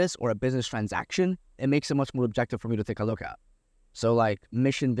business or a business transaction, it makes it much more objective for me to take a look at. So like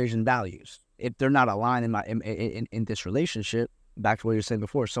mission, vision, values, if they're not aligned in this relationship, back to what you were saying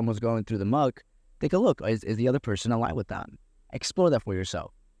before, someone's going through the muck, take a look. Is the other person aligned with that? Explore that for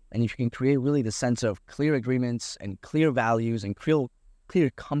yourself. And if you can create really the sense of clear agreements and clear values and clear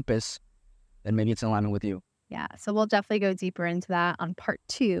compass, then maybe it's in alignment with you. Yeah. So we'll definitely go deeper into that on part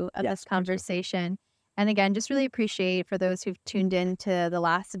 2 of this conversation. And again, just really appreciate for those who've tuned in to the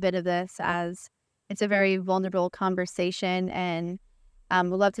last bit of this, as it's a very vulnerable conversation, and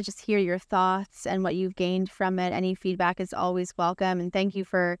we'd love to just hear your thoughts and what you've gained from it. Any feedback is always welcome. And thank you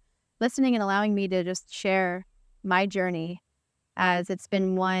for listening and allowing me to just share my journey, as it's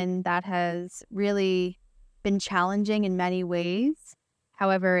been one that has really been challenging in many ways.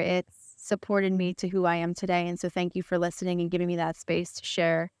 However, it's supported me to who I am today. And so thank you for listening and giving me that space to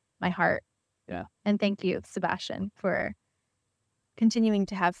share my heart. Yeah. And thank you, Sebastian, for continuing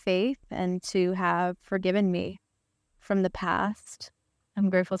to have faith and to have forgiven me from the past. I'm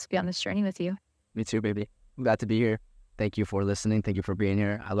grateful to be on this journey with you. Me too, baby. I'm glad to be here. Thank you for listening. Thank you for being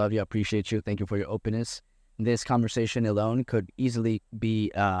here. I love you. I appreciate you. Thank you for your openness. This conversation alone could easily be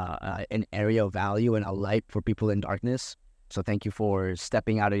an area of value and a light for people in darkness. So thank you for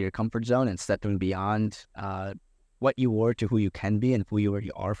stepping out of your comfort zone and stepping beyond what you were to who you can be and who you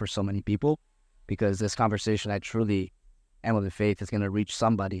already are for so many people. Because this conversation, I truly am with faith, is going to reach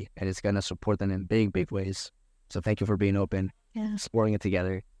somebody and it's going to support them in big, big ways. So thank you for being open, exploring it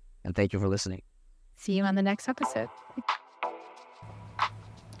together, and thank you for listening. See you on the next episode.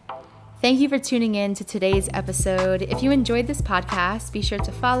 Thank you for tuning in to today's episode. If you enjoyed this podcast, be sure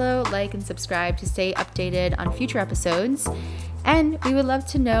to follow, like, and subscribe to stay updated on future episodes. And we would love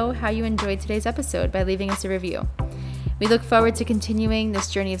to know how you enjoyed today's episode by leaving us a review. We look forward to continuing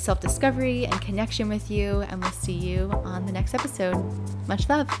this journey of self-discovery and connection with you, and we'll see you on the next episode. Much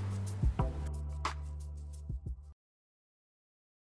love.